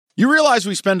You realize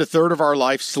we spend a third of our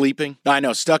life sleeping? I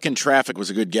know, stuck in traffic was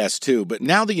a good guess too, but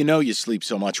now that you know you sleep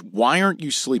so much, why aren't you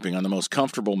sleeping on the most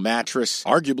comfortable mattress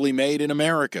arguably made in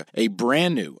America? A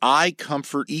brand new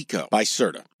iComfort Eco by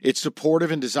Serta. It's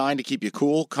supportive and designed to keep you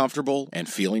cool, comfortable, and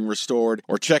feeling restored.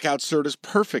 Or check out Serta's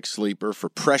Perfect Sleeper for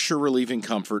pressure-relieving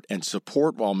comfort and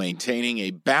support while maintaining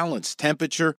a balanced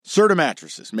temperature. Serta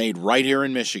mattresses made right here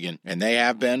in Michigan, and they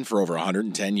have been for over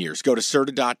 110 years. Go to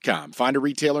Serta.com. Find a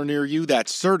retailer near you.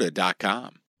 That's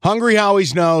Serta.com. Hungry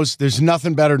Howie's knows there's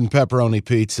nothing better than pepperoni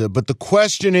pizza, but the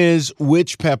question is,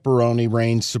 which pepperoni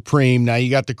reigns supreme? Now,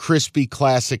 you got the crispy,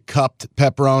 classic cupped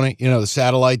pepperoni, the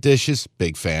satellite dishes.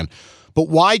 Big fan. But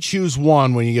why choose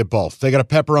one when you get both? They got a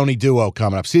pepperoni duo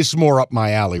coming up. See, this is more up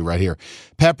my alley right here.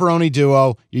 Pepperoni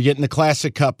duo, you're getting the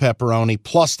classic cup pepperoni,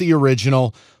 plus the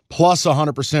original, plus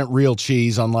 100% real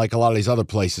cheese, unlike a lot of these other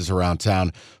places around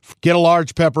town. Get a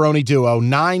large pepperoni duo,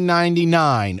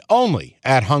 $9.99, only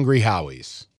at Hungry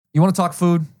Howie's. You want to talk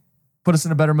food? Put us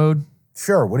in a better mood?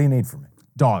 Sure. What do you need from me?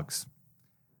 Dogs.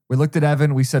 We looked at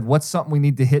Evan. We said, what's something we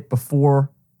need to hit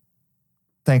before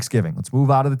Thanksgiving? Let's move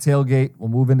out of the tailgate. We'll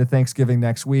move into Thanksgiving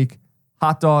next week.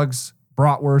 Hot dogs,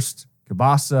 bratwurst,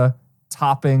 kielbasa,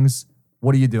 toppings.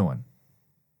 What are you doing?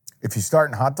 If you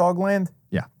start in hot dog land,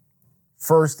 yeah.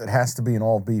 First, it has to be an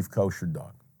all-beef kosher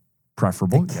dog.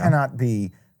 Preferable. It cannot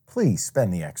be, please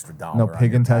spend the extra dollar. No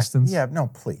pig intestines? Yeah, no,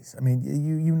 please. I mean,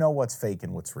 you know what's fake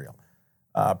and what's real.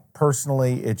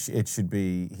 Personally, it should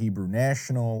be Hebrew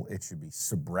National. It should be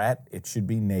Sabret. It should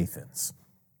be Nathan's.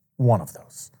 One of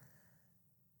those.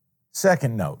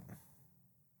 Second note,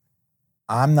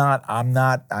 I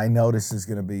know this is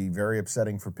going to be very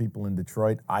upsetting for people in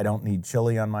Detroit. I don't need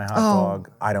chili on my hot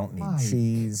dog. I don't need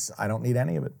cheese. I don't need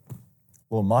any of it. A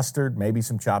little mustard, maybe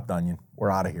some chopped onion.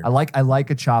 We're out of here. I like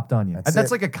a chopped onion.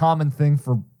 That's like a common thing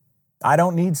for... I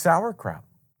don't need sauerkraut.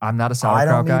 I'm not a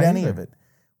sauerkraut guy. I don't need any either. of it.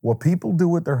 What people do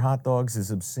with their hot dogs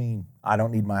is obscene. I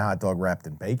don't need my hot dog wrapped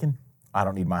in bacon. I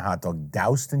don't need my hot dog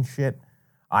doused in shit.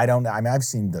 I've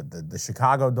seen the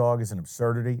Chicago dog is an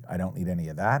absurdity. I don't need any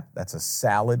of that. That's a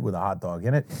salad with a hot dog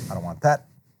in it. I don't want that.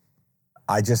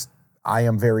 I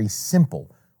am very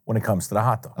simple when it comes to the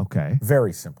hot dog. Okay.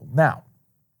 Very simple. Now,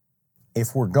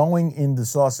 if we're going into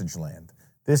sausage land,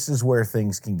 this is where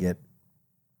things can get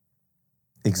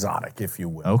exotic, if you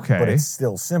will. Okay. But it's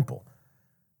still simple.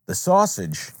 The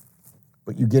sausage,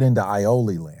 but you get into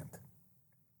aioli land.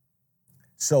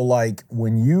 So like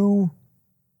when you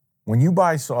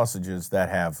buy sausages that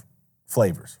have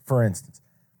flavors, for instance.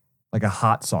 Like a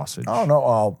hot sausage. Oh,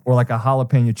 no. Or like a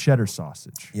jalapeno cheddar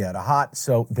sausage. Yeah,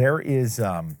 so there's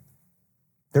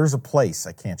a place,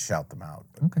 I can't shout them out.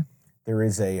 Okay. There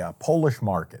is a Polish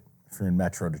market if you're in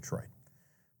Metro Detroit.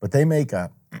 But they make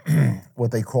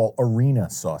what they call arena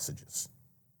sausages.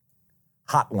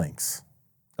 Hot links.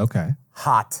 Okay.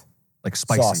 Hot. Like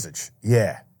spicy. Sausage.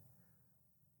 Yeah.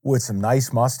 With some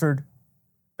nice mustard.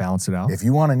 Balance it out. If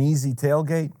you want an easy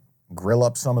tailgate, grill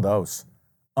up some of those.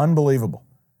 Unbelievable.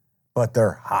 But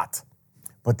they're hot.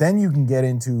 But then you can get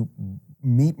into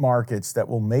meat markets that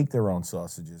will make their own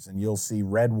sausages, and you'll see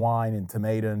red wine and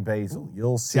tomato and basil. Ooh.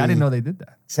 You'll see I didn't know they did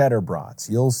that. Cheddar brats.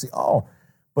 You'll see,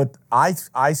 but I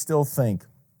still think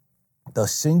the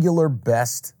singular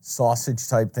best sausage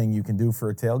type thing you can do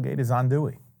for a tailgate is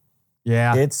andouille.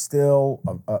 Yeah. It's still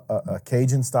a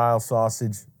Cajun-style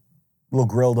sausage, little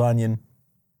grilled onion,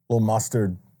 little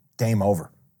mustard, game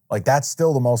over. Like, that's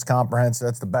still the most comprehensive.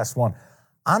 That's the best one.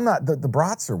 I'm not, the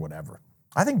brats or whatever.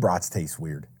 I think brats taste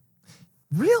weird.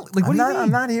 Really? Like, what do you mean? I'm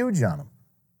not huge on them.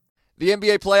 The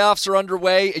NBA playoffs are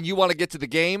underway, and you want to get to the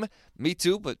game? Me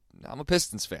too, but I'm a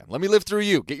Pistons fan. Let me live through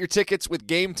you. Get your tickets with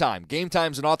Game Time. Game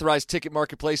Time's an authorized ticket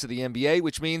marketplace of the NBA,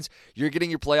 which means you're getting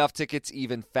your playoff tickets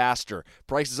even faster.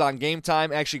 Prices on Game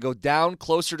Time actually go down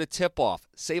closer to tip-off.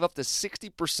 Save up to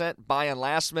 60% buying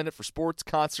last minute for sports,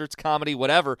 concerts, comedy,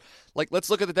 whatever. Like, let's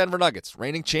look at the Denver Nuggets.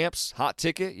 Reigning champs, hot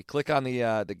ticket. You click on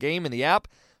the game in the app.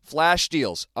 Flash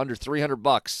deals under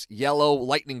 $300. Yellow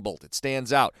lightning bolt, it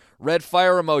stands out. Red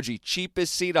fire emoji,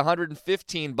 cheapest seat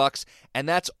 $115, and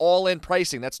that's all in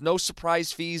pricing. That's no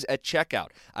surprise fees at checkout.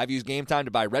 I've used Game Time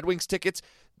to buy Red Wings tickets.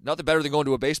 Nothing better than going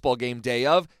to a baseball game day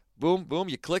of. Boom, boom,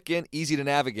 you click in, easy to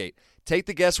navigate. Take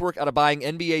the guesswork out of buying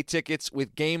NBA tickets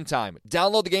with Game Time.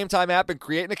 Download the Game Time app and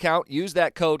create an account. Use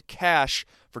that code CASH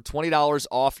for $20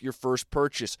 off your first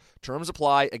purchase. Terms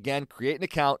apply. Again, create an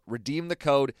account, redeem the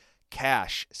code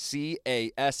CASH,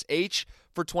 C-A-S-H,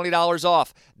 for $20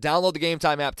 off. Download the Game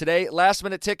Time app today. Last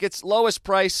minute tickets, lowest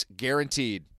price,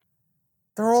 guaranteed.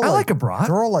 They're all I like a brat.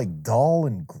 They're all like dull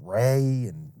and gray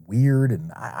and weird,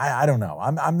 and I don't know.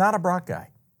 I'm not a brat guy.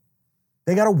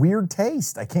 They got a weird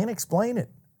taste. I can't explain it.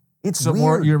 It's So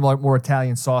weird. you're like more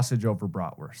Italian sausage over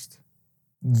bratwurst.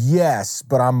 Yes,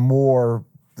 but I'm more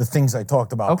the things I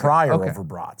talked about prior over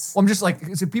brats. Well, I'm just like,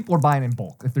 because if people are buying in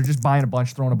bulk, if they're just buying a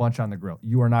bunch, throwing a bunch on the grill,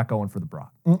 you are not going for the brat.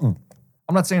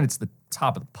 I'm not saying it's the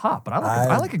top of the pot, but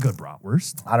I like a good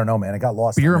bratwurst. I don't know, man. It got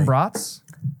lost. Beer on and me. brats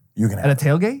You can have at a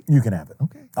tailgate? You can have it.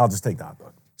 Okay. I'll just take the hot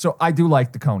dog. So I do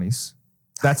like the conies.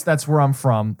 That's where I'm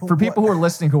from. For people who are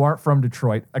listening who aren't from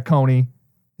Detroit, a coney,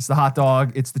 it's the hot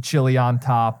dog, it's the chili on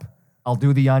top. I'll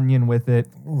do the onion with it.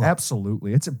 Ooh.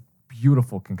 Absolutely. It's a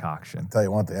beautiful concoction. Tell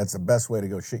you one thing, that's the best way to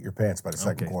go shit your pants by the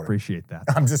second quarter. Appreciate that.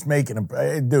 I'm just making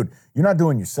a dude. You're not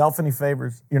doing yourself any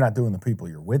favors. You're not doing the people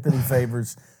you're with any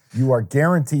favors. You are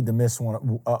guaranteed to miss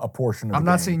a portion of. I'm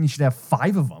not saying you should have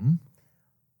 5 of them.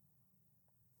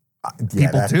 Yeah,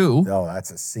 people do. Oh,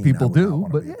 that's a scene. People do,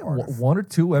 but yeah, 1 or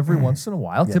 2 every once in a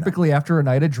while. Yeah, typically after a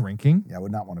night of drinking. Yeah, I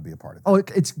would not want to be a part of that. Oh,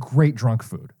 it's great drunk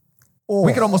food. Oh.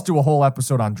 We could almost do a whole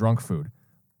episode on drunk food.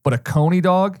 But a coney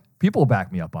dog, people will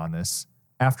back me up on this.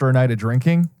 After a night of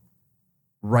drinking,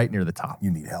 right near the top.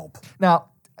 You need help. Now,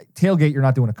 tailgate, you're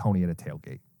not doing a coney at a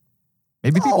tailgate.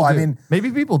 Maybe people do. I mean,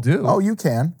 maybe people do. Oh, you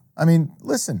can. I mean,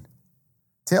 listen,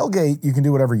 tailgate, you can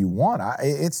do whatever you want.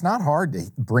 It's not hard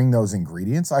to bring those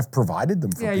ingredients. I've provided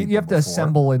them for people. Yeah, you have to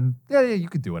assemble and, yeah, you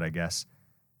could do it, I guess.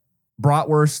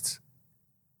 Bratwurst,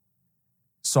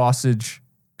 sausage,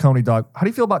 coney dog. How do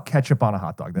you feel about ketchup on a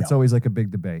hot dog? That's always like a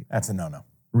big debate. That's a no-no.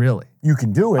 Really? You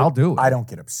can do it. I'll do it. I don't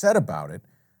get upset about it.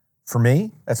 For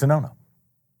me, that's a no-no.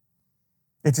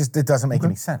 It doesn't make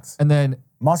any sense. And then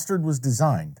mustard was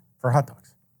designed for hot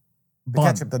dogs. The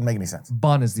ketchup doesn't make any sense.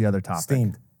 Bun is the other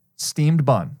topic. Steamed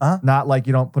bun. Not like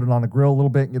you don't put it on the grill a little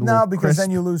bit and get a little because crisp.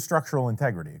 Then you lose structural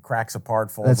integrity. It cracks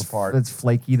apart, falls apart. That's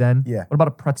flaky then. Yeah. What about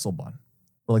a pretzel bun?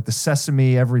 Or like the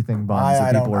sesame everything buns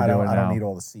that people are doing now. I don't need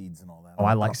all the seeds and all that. Oh,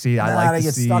 I like the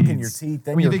seeds. Stuck in your teeth.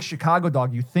 When you think Chicago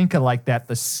dog, you think of like that,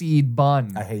 the seed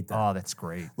bun. I hate that. Oh, that's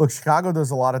great. Look, Chicago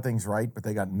does a lot of things right, but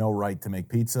they got no right to make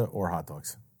pizza or hot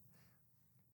dogs.